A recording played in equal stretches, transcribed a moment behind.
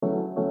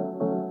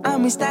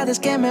Amistades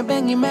que me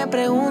ven y me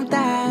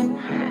preguntan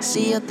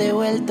si yo te he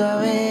vuelto a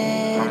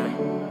ver.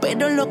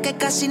 Pero lo que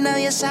casi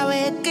nadie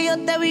sabe es que yo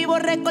te vivo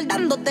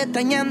recordándote,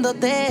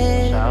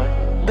 extrañándote.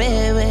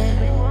 Bebé,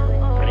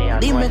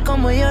 dime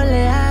cómo yo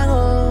le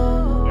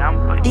hago.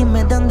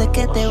 Dime dónde es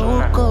que te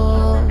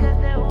busco.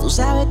 Tú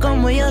sabes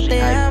cómo yo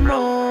te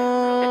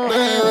amo.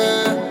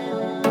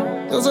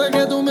 Bebé, yo sé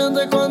que tú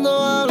mientes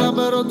cuando hablas,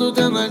 pero tú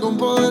tienes algún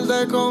poder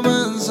de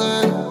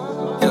convencer.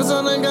 Y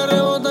esa nalga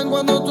rebotan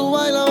cuando tú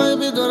bailas,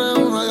 baby. Tú eres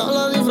una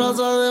diabla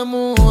disfrazada de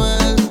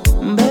mujer.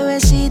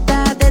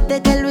 Bebecita,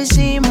 desde que lo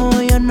hicimos,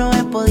 yo no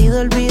he podido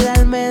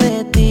olvidarme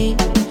de ti.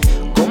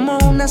 Como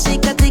una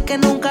cicatriz que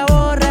nunca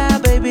borra,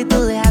 baby, tú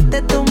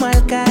dejaste tu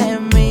marca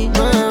en mí.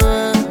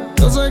 Bebé,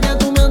 yo sé que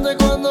tú mientes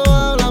cuando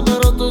hablas,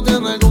 pero tú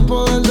tienes algún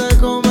poder de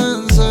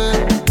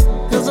convencer.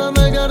 Y esa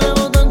nalga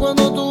rebotan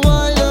cuando tú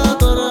bailas.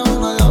 Tú eres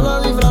una diabla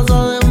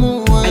disfrazada de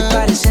mujer. Al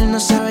parecer no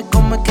sabes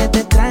cómo es que te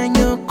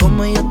extraño,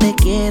 como yo te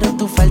quiero,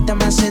 tu falta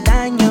me hace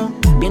daño.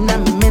 Viene a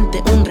mi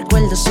mente un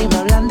recuerdo si me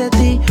hablan de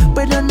ti,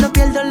 pero no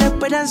pierdo la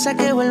esperanza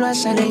que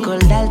vuelvas a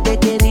recordar que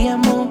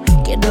queríamos.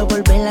 Quiero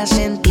volver a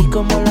sentir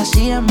como lo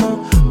hacíamos.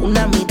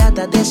 Una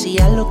mirada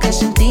decía lo que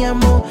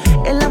sentíamos.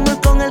 El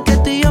amor con el que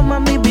tú y yo,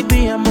 mami,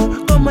 vivíamos.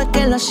 ¿Cómo es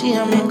que lo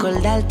hacíamos?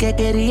 Recordar que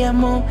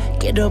queríamos.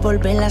 Quiero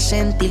volver a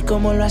sentir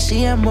como lo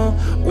hacíamos.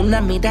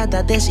 Una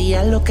mirada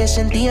decía lo que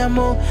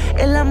sentíamos.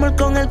 El amor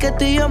con el que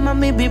tú y yo,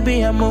 mami,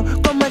 vivíamos.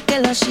 ¿Cómo es que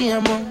lo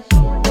hacíamos?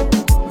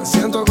 Me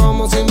siento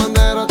como sin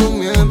bandera, tú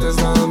mientes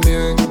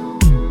también.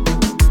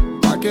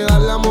 Pa' que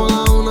darle amor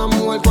a una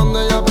mujer cuando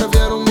ella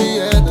prefiere un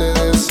billete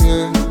de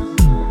 100.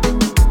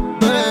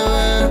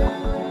 Bebé,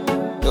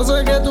 yo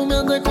sé que tú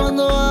mientes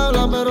cuando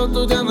hablas, pero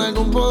tú tienes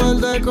algún poder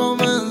de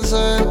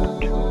convencer.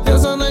 Y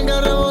esa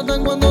nalga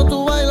rebotan cuando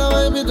tú bailas,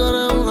 baby. Tú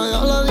eres una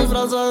diabla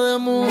disfrazada de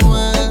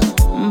mujer.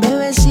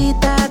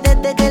 Bebecita,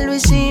 desde que lo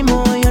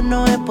hicimos, yo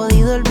no he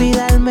podido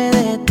olvidarme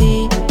de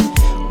ti.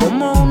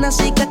 Como una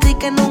cicatriz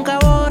que nunca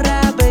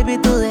borra, baby,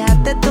 tú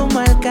dejaste tu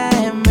marca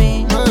en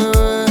mí.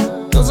 Bebé,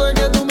 yo sé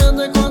que tú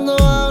mientes cuando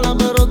hablas,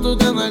 pero tú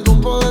tienes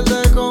algún poder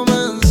de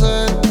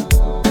convencer.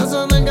 Y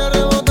esa nalga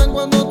rebotan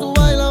cuando tú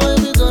bailas,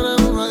 baby. Tú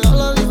eres una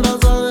diabla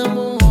disfrazada de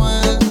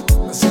mujer.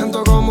 Me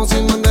siento como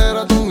sin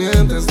bandera, tú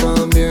mientes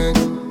también.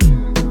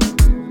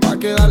 Pa'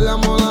 que darle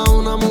amor a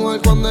una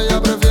mujer cuando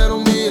ella prefiere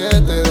un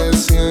billete de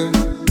 100.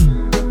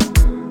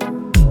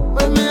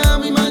 Verme a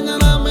mi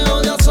mañana me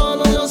odia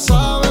solo, yo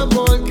sabe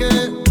por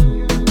qué.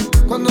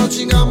 Cuando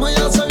chingamos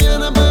ella se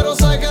viene, pero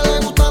sé que le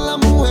gustan las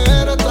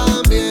mujeres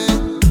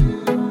también.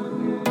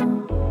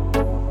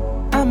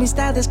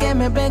 Amistades que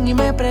me ven y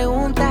me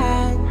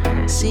preguntan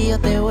si yo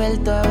te he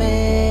vuelto a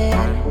ver.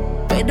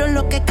 Pero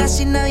lo que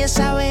casi nadie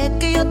sabe es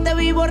que yo te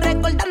vivo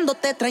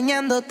recordándote,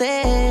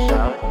 extrañándote.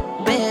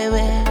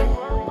 Bebé,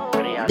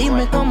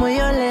 dime cómo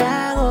yo le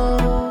hago.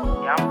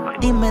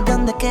 Dime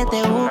dónde es que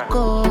te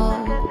busco.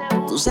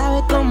 Tú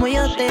sabes cómo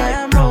yo te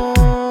amo.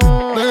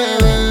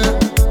 Bebé,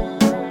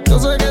 yo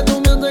sé que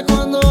tú mientes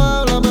cuando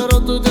hablas, pero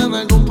tú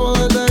tienes algún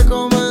poder de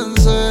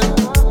convencer.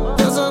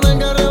 Y esa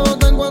nalga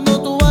rebotan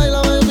cuando tú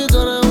bailas, baby. Tú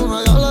eres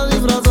una diabla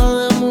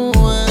disfrazada de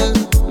mujer.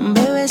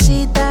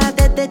 Bebecita,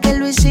 desde que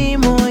lo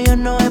hicimos, yo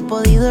no he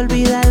podido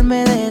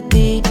olvidarme de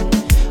ti.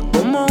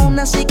 Como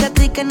una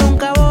cicatriz que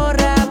nunca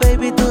borra,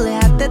 baby, tú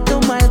dejaste tu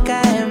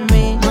marca en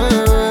mí.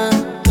 Bebé,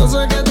 yo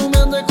sé que tú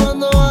mientes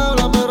cuando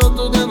hablas, pero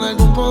tú tienes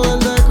algún poder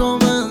de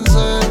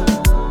convencer.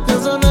 Y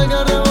esa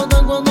nalga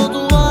rebotan cuando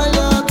tú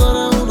bailas. Tú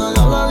eres una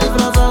diabla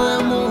disfrazada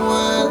de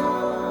mujer.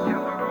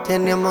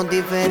 Tenemos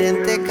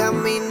diferentes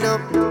caminos,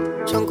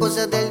 son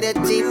cosas del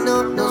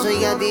destino. No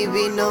soy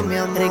adivino, mi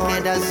amor. Que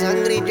era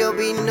sangre y yo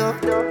vino.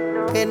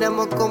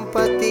 Éramos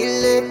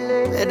compatibles,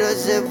 pero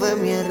ese fue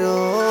mi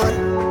error.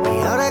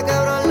 Y ahora que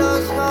abro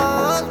los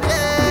ojos,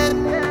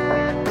 bien,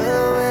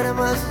 puedo ver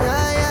más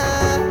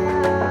allá.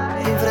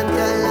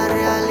 Enfrentar la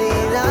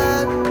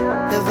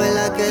realidad, que fue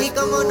la que. Y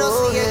como no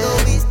soy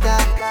egoísta,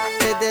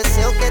 te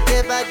deseo que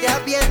te vaya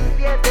bien,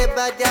 te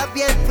vaya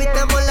bien.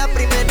 Fuimos la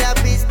primera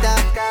pista,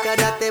 que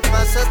ahora te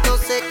pasas no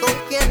sé con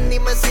quién.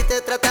 Dime si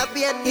te tratas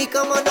bien. Y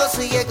como no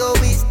soy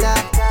egoísta,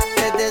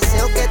 te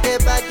deseo que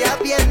te vaya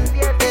bien,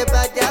 te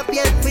vaya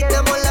bien.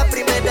 Fuimos la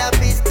primera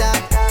pista,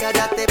 que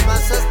ahora te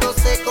pasas no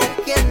sé con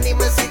quién.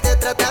 Dime si te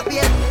tratas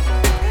bien.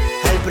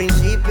 Al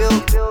principio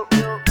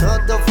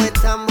todo fue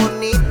tan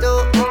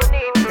bonito.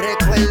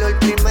 Recuerdo el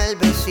primer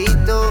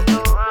besito.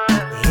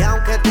 Y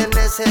aunque te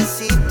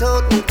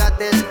necesito, nunca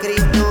te he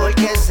escrito.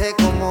 Porque sé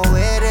cómo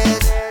eres.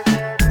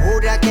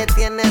 Jura que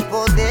tienes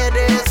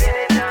poderes,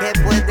 que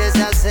puedes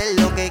hacer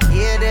lo que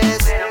quieres.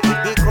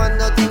 Y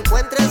cuando te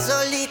encuentres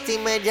solita y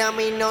me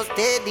llames y no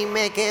te,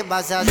 dime qué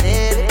vas a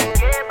hacer.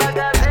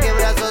 ¿A qué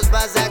brazos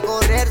vas a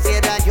correr? Si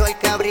era yo el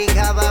que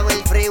abrigaba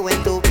el frío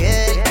en tu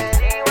piel.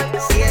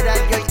 Si era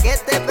yo el que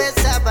te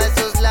besaba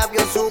esos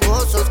labios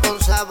jugosos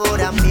con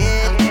sabor a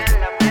miel.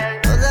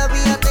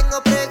 Todavía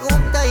tengo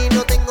preguntas y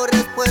no tengo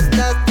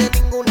respuestas de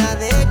ninguna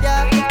de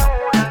ellas.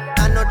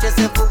 Anoche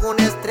se fugó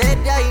una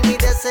estrella y mi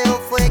deseo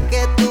fue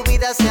que tu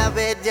vida sea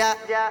bella.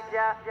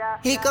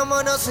 Y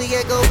como no soy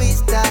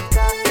egoísta,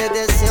 te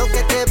deseo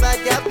que te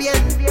vaya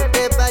bien,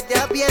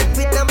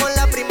 Pintamos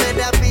la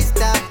primera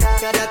pista,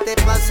 que ahora te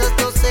pasas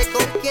no sé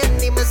con quién,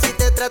 dime si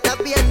te trata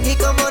bien. Y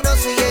como no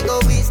soy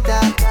egoísta,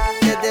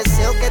 te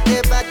deseo que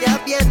te vaya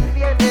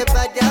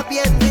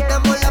bien,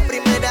 Pintamos la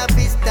primera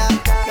pista,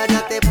 que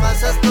ahora te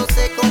pasas no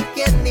sé con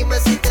quién, dime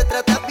si te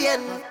trata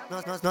bien.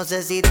 No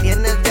sé si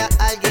tienes ya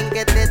alguien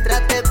que te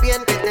trate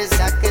bien, que te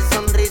saque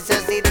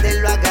sonrisas y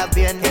te lo haga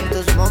bien. En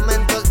tus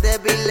momentos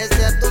débiles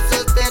sea tu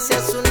sostén,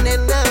 sea su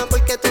nena,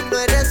 porque tú no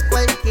eres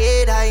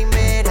cualquiera. Y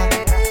mira,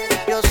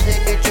 yo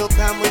sé que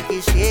chocamos y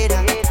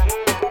quisiera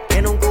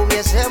que nunca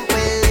hubiesen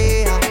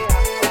pelea.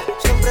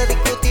 Siempre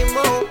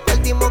discutimos,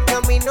 partimos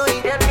camino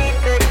y ya ni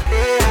te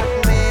queda.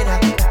 Mira,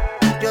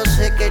 yo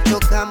sé que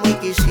chocamos y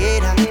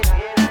quisiera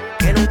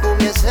que nunca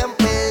hubiesen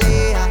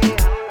pelea.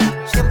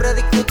 Siempre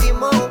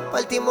discutimos,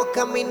 partimos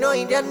camino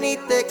y ya ni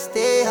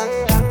textea.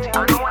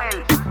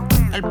 Anuel,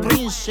 el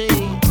Prince,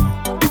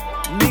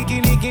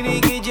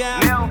 Nicky Jam,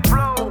 Leo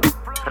Flow,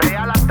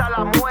 real hasta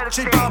la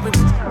muerte.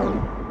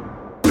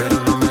 Pero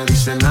no me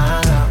dice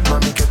nada,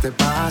 mami, ¿qué te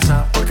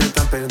pasa? ¿Por qué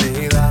tan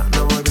perdida?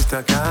 No volviste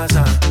a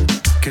casa.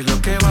 ¿Qué es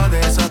lo que va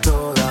de esa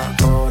toda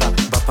hora?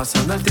 Va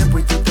pasando el tiempo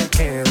y tú te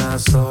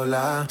quedas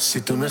sola.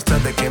 Si tú no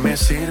estás, ¿de qué me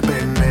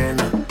sirve,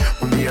 nena?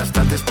 Un día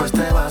estás, después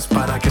te vas.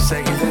 ¿Para qué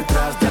seguir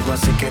detrás de algo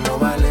así que no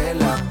vale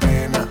la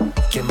pena?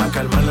 ¿Quién va a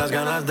calmar las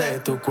ganas de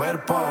tu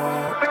cuerpo?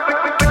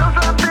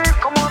 Pienso en ti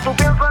como tú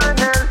piensas en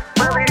él.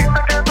 Me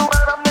dijiste que tú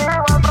eras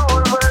mía, vas a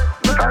volver.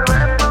 Tal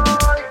vez no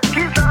hoy,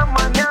 quizás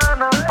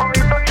mañana.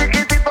 Ojito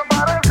chiquitito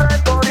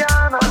parece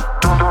coreana.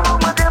 Tú no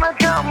me tienes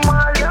que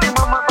amar. Si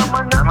me matas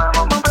mañana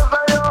no me empieces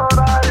a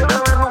llorar.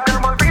 Debes nunca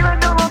me olvides,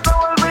 yo no te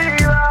voy a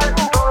olvidar.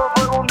 Todo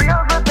por un día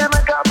se tiene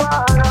que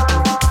apagar.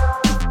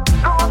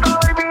 Como te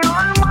doy mi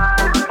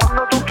normal.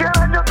 Cuando tú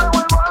quieras yo te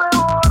vuelvo a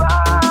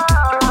devorar.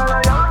 Pero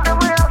la llave que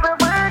me hace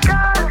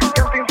pecar.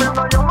 Que sin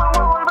siendo yo me voy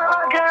a volver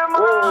a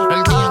quemar.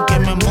 el día en que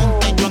me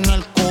monte yo en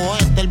el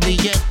cohete, el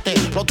billete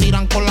lo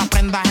tiran con la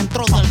prenda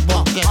dentro del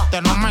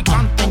boquete. No me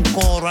canten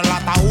coro, el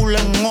ataúd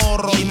en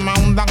oro y me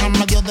hundan en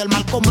medio del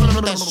mar como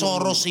un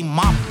tesoro sin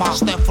mapa.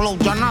 Este flow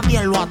ya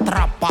nadie lo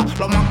atrapa.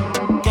 Lo más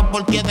que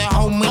por ti he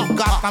dejado mil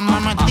gatas. Me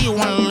he metido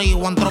en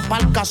lío, entro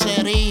pa'l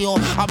caserío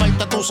a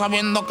verte tú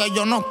sabiendo que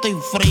yo no estoy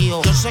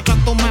frío. Yo sé que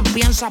tú me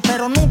piensas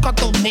pero nunca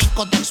te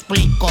ubico. Te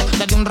explico,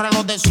 te di un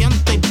reloj de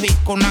 100 y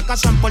pico, una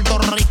casa en Puerto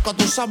Rico,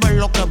 tú sabes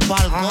lo que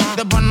valgo.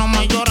 Después no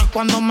me llores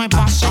cuando me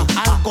pase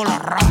algo. La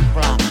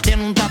rampla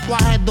tiene un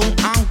tatuaje de un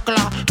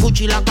ancla,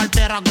 Gucci la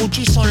cartera,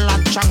 Gucci son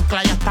las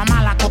chanclas. Ya está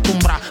mal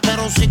acostumbrada,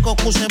 pero si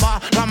Cocu se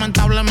va,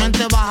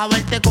 lamentablemente vas a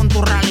verte con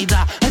tu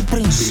realidad. El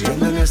príncipe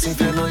Viviendo en ese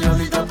infierno y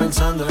ahorita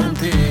pensando en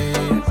ti.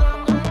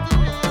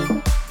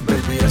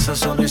 Baby, esa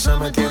sonrisa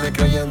me tiene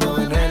creyendo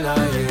en el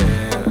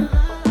aire.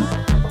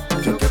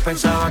 Yo que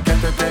pensaba que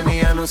te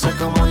tenía, no sé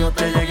cómo yo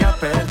te llegué a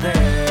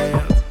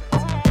perder.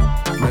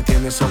 Me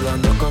tienes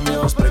hablando con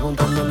Dios,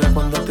 preguntándole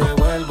cuándo te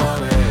vuelvo a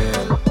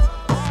ver.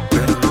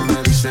 Pero no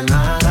me dice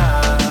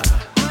nada,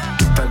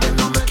 tal vez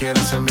no me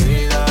quieras en mi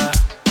vida.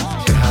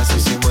 Deja así,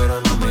 si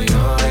muero no me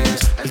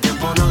llores, el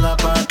tiempo no da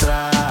para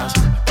atrás.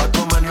 Pa'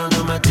 comernos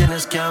no me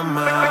tienes que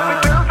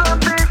amar. Pienso en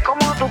ti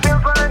como tú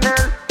piensas en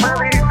él.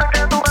 Me dijiste que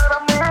tú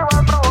eras mía,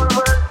 vas a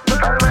volver.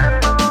 Tal vez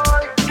no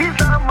hoy,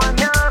 quizás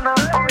mañana.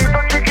 Ojito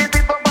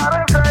chiquitito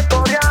parece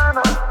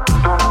coreana.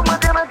 Tú no me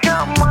tienes que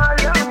amar.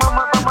 Si me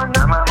matas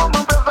mañana no me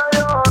empieces a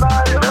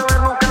llorar. Debes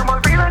nunca me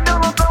olvides, yo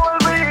no te voy a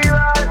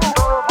olvidar.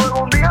 Todo por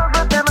un día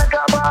se tiene que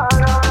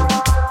apagar.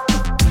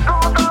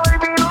 Como te doy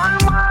mi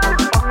normal.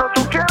 Cuando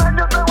tú quieras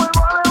yo te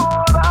vuelvo a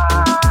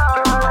devorar.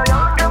 Pero la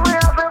llave que me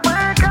hace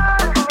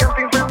pecar. Que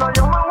sin siendo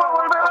yo me voy a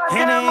volver a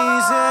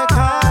quemar.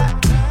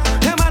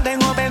 Te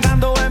mantengo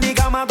pensando en mi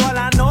cama toda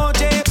la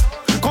noche.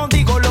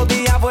 Contigo los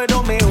días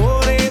fueron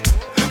mejores.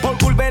 Por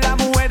culpa de la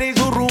mujer y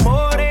sus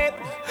rumores.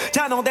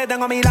 Ya no te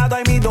tengo a mi lado,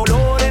 hay mis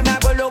dolores. Me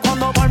acuerdo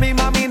cuando por mi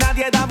mami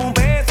nadie daba un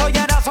peso. Y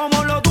ahora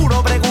somos los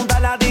duros,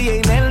 pregúntale a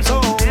DJ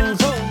Nelson.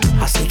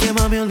 Así que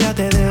mami,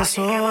 olvídate de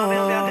eso.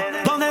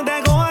 Donde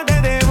te cojas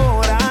te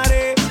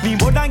devoraré. No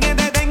importa quién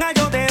te tenga,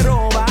 yo te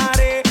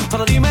robaré.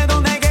 Solo dime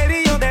dónde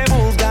quieres y yo te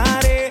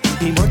buscaré.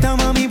 No importa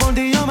mami, por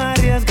ti yo me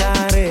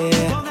arriesgaré.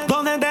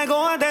 Donde te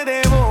cojas te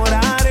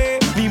devoraré.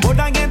 No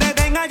importa quién te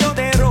tenga, yo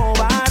te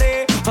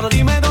robaré. Solo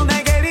dime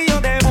dónde quieres y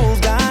yo te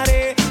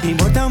buscaré. No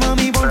importa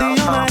mami, por ti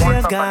yo me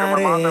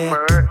arriesgaré.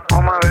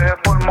 No me dejes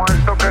por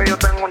muerto, que yo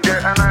tengo un jet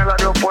en el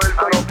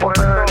aeropuerto.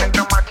 El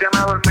que más tiene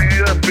dormido y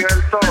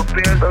despierto. Tú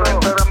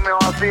eres mío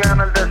así en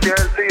el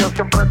desierto. Y yo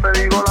siempre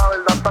te digo la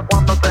verdad hasta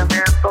cuando te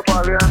miento. Tu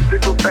aliento y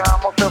tu te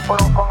amo se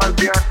fueron con el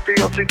viento. Y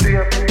yo sí estoy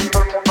aquí,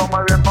 todo el mundo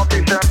me vio en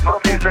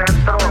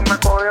Noticentro. Me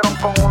cogieron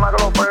con una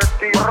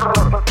glopesti.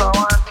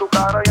 Pensaba en tu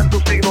cara y en tu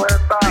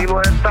silueta. Si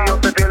yo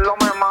te pierdo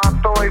me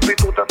mato, baby,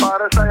 tú te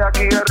pareces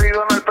aquí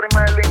herido en el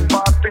primer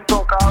impacto.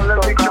 Intocable, el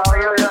bicho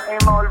mío ya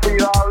es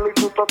inolvidable.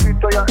 Y tu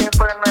totito ya es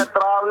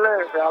impenetrable.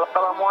 Real hasta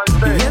la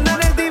muerte. Viviendo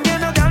en este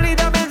infierno que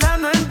ahorita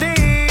pensando en ti,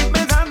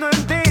 pensando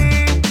en ti.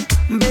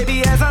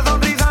 Baby, esa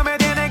sonrisa me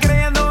tiene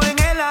creyendo en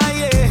el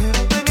aire.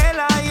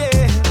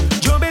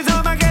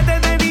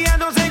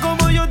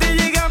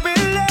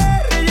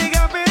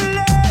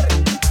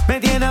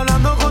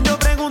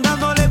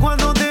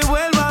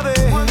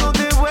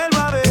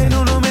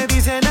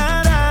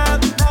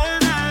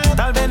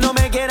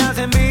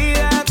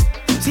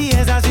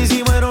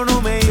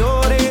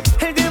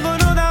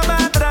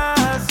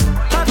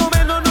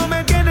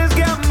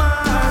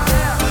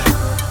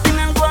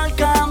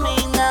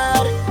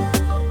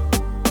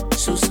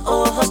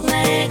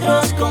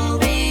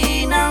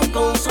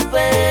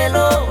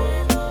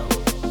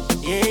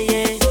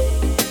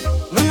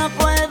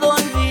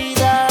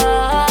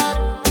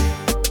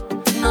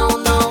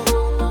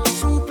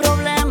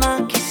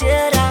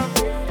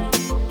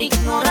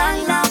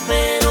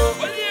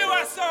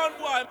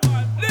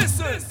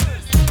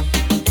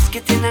 Es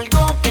que tiene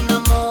algo que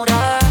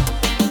enamora,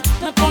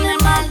 me pone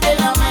mal de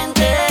la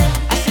mente,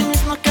 así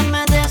mismo que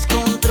me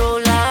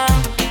descontrola,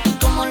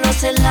 como lo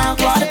hace el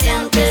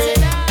aguardiente.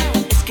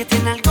 Es que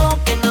tiene algo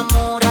que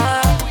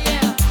enamora,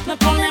 me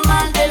pone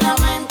mal de la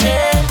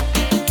mente,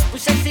 muy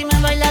sexy me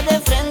baila de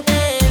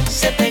frente,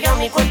 se pega a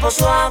mi cuerpo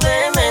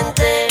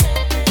suavemente.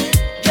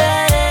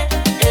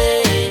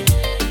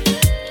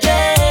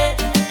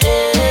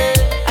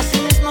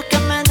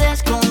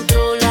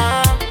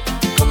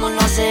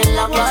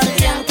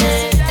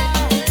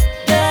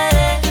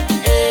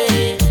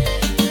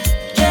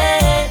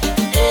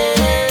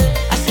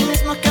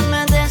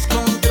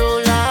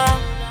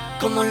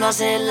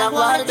 El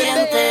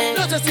aguardiente.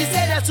 No sé si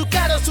será su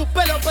cara o su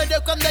pelo,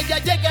 pero cuando ella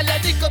llega a la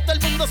disco todo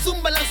el mundo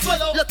zumba al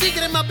suelo. Los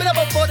tigres más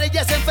bravos por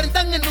ella se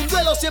enfrentan en un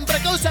duelo, siempre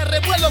causa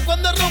revuelo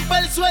cuando rompe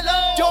el suelo.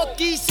 Yo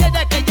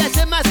quisiera que ella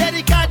se me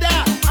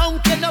acercara,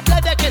 aunque no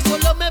hablara, que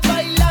solo me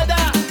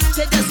bailara.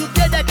 Si ella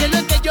supiera que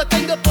lo que yo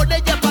tengo por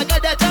ella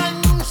pagara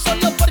tan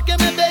solo porque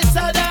me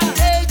besara.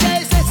 Ella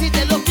es así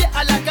de los pies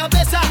a la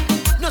cabeza,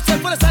 no se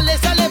esfuerza, le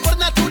sale por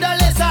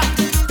naturaleza.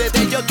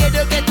 Bebé, yo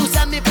quiero que tú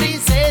seas mi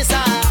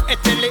princesa.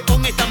 Este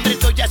león es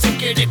hambriento, ya se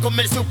quiere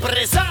comer su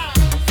presa.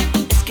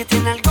 Es que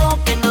tiene algo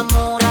que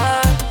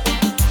enamora,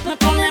 me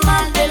pone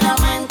mal de la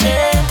mente,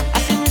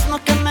 así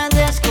mismo que me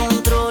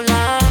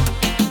descontrola,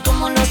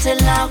 como lo hace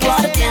el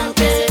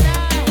aguardiente.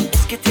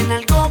 Es que tiene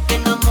algo que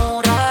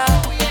enamora,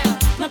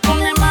 me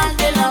pone mal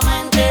de la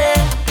mente,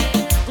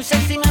 muy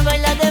sexy me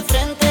baila de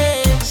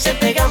frente, se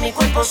pega a mi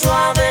cuerpo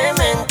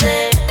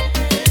suavemente.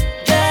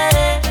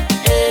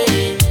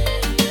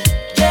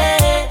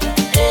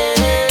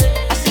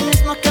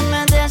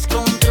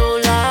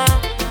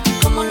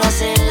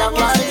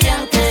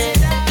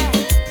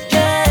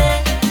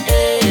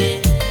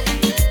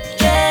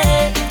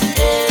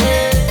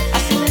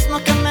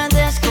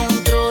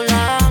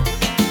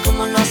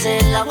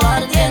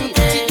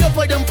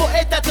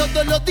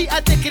 Todos los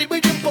días te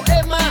escribiré un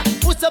poema,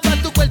 usaba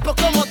tu cuerpo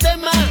como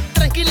tema.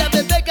 Tranquila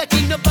bebé que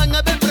aquí no van a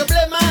haber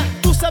problemas,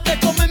 tú sabes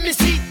cómo es mi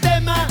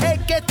sistema. Es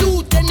que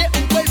tú tienes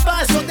un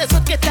cuerpazo de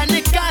esos que están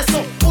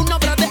escasos, una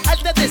obra de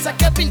arte de esa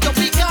que pintó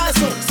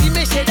Picasso. Si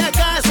me hiciera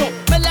caso,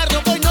 me la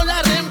robo y no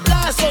la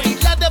reemplazo, y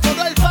la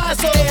devoro al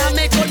paso.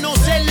 Déjame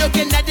conocer lo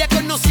que nadie ha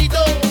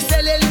conocido,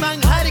 ser el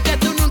manjar que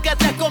tú nunca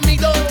te has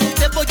comido.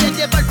 Te voy a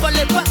llevar para el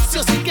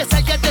espacio sin que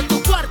salgas de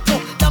tu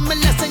cuarto, dame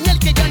la señal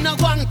que ya no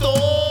aguanto.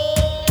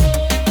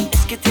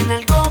 Que tiene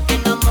algo que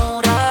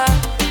enamora,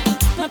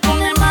 me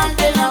pone mal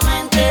de la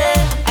mente,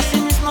 así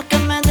mismo que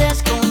me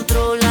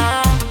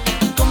descontrola,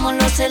 como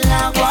lo hace el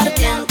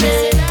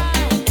aguardiente.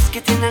 Es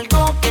que tiene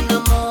algo que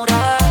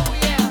enamora,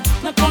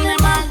 me pone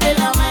mal de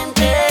la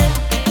mente,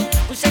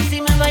 muy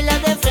sexy me baila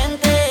de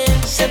frente,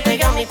 se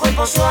pega a mi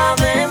cuerpo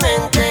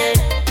suavemente.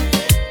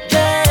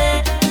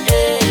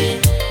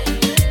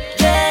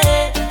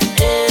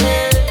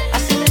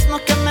 Así mismo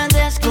que me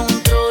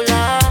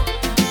descontrola,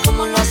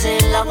 como lo hace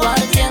el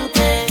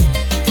aguardiente.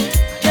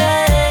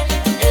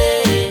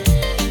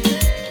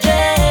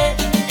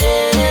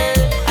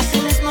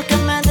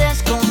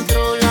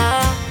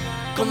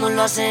 Como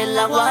lo hace el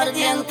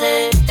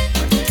aguardiente.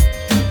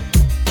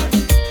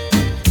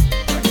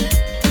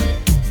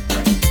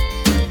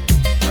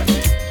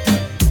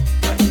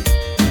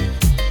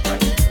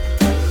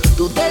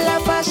 Tú te la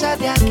pasas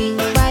de aquí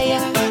para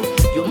allá,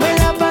 yo me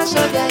la paso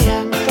de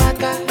allá para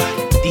acá,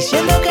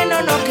 diciendo que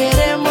no nos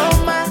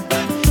queremos más,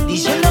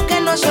 diciendo que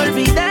nos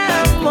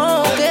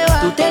olvidamos, que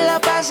va. Tú te la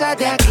pasas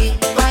de aquí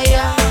para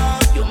allá,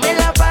 yo me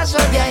la paso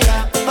de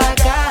allá para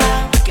acá,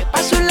 que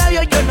paso un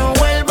labio yo no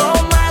vuelvo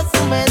más.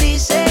 Tú me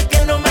dices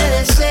que no me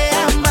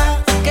deseas más,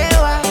 que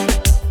va.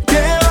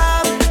 Que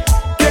va,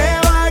 que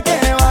va,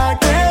 que va,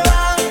 que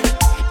va.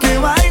 Que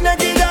vaina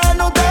que ya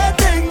no te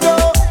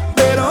tengo,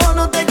 pero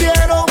no te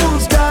quiero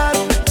buscar.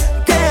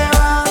 Que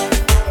va,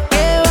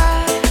 Que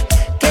va,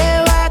 que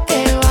va,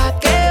 que va,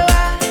 que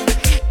va.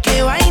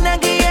 Que vaina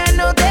que ya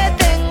no te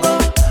tengo,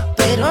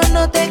 pero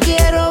no te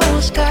quiero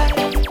buscar.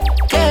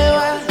 Que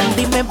va.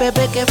 Dime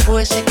bebé qué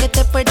fue, sé que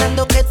te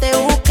esperando que te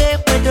busque,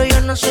 pero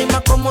yo no soy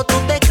más como tú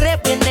te crees.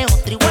 Viene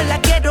otra igual la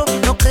quiero,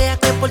 no creas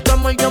que por tu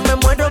amor yo me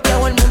muero. Que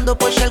hago el mundo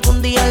por si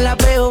algún día la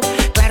veo.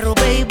 Claro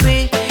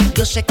baby,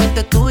 yo sé que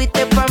te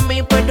tuviste pa'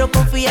 mí, pero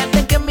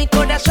confíate que mi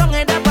corazón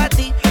era pa'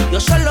 ti. Yo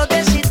solo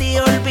decidí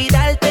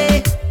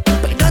olvidarte,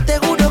 pero te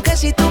juro que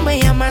si tú me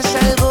llamas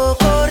salgo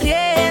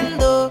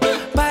corriendo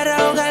para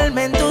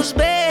ahogarme en tus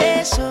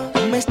besos.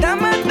 Me está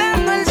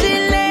matando el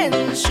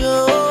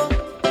silencio.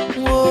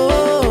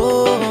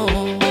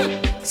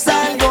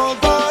 salgo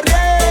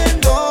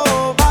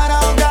corriendo para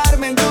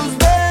ahogarme en tus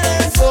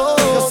besos.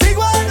 Yo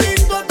sigo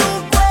adicto a tu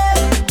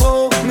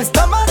cuerpo, me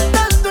está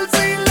matando el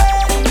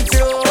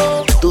silencio.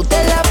 Tú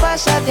te la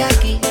pasas de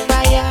aquí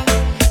para allá,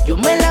 yo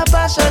me la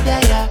paso de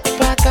allá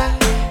para acá,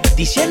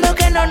 diciendo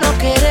que no nos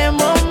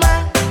queremos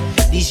más,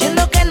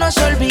 diciendo que nos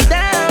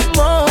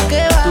olvidamos,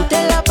 que va. Tú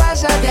te la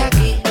pasas de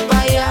aquí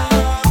para allá,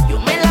 yo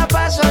me la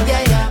paso de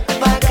allá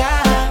para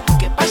acá,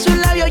 que paso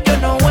un labio yo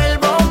no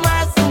vuelvo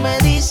más. Tú me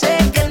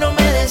dices que no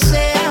me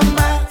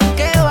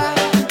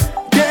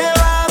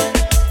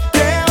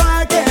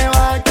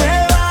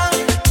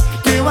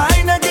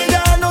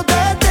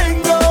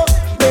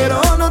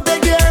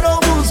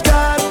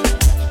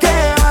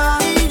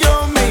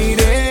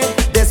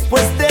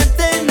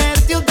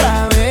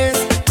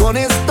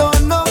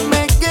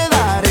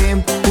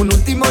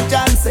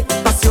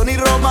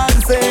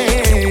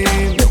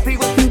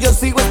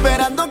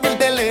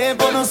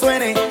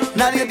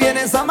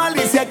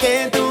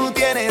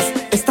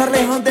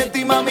lejos de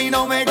ti, mami,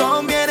 no me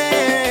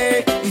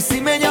conviene. Y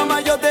si me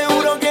llamas, yo te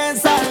juro que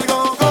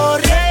salgo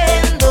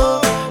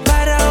corriendo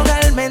para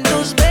ahogarme en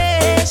tus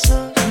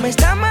besos. Me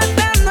está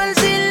matando el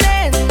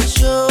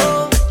silencio.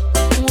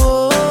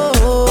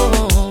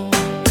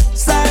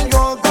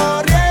 Salgo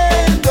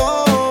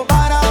corriendo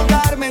para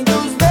ahogarme en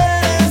tus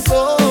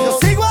besos. Yo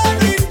sigo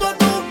adicto a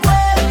tu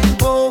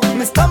cuerpo,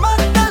 me está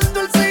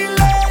matando el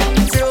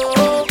silencio.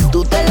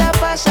 Tú te la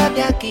pasas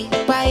de aquí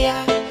para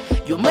allá,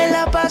 yo me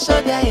la paso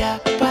de allá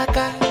para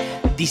acá,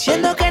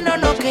 diciendo que no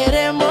nos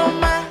queremos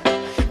más,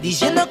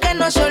 diciendo que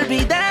nos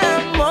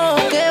olvidamos.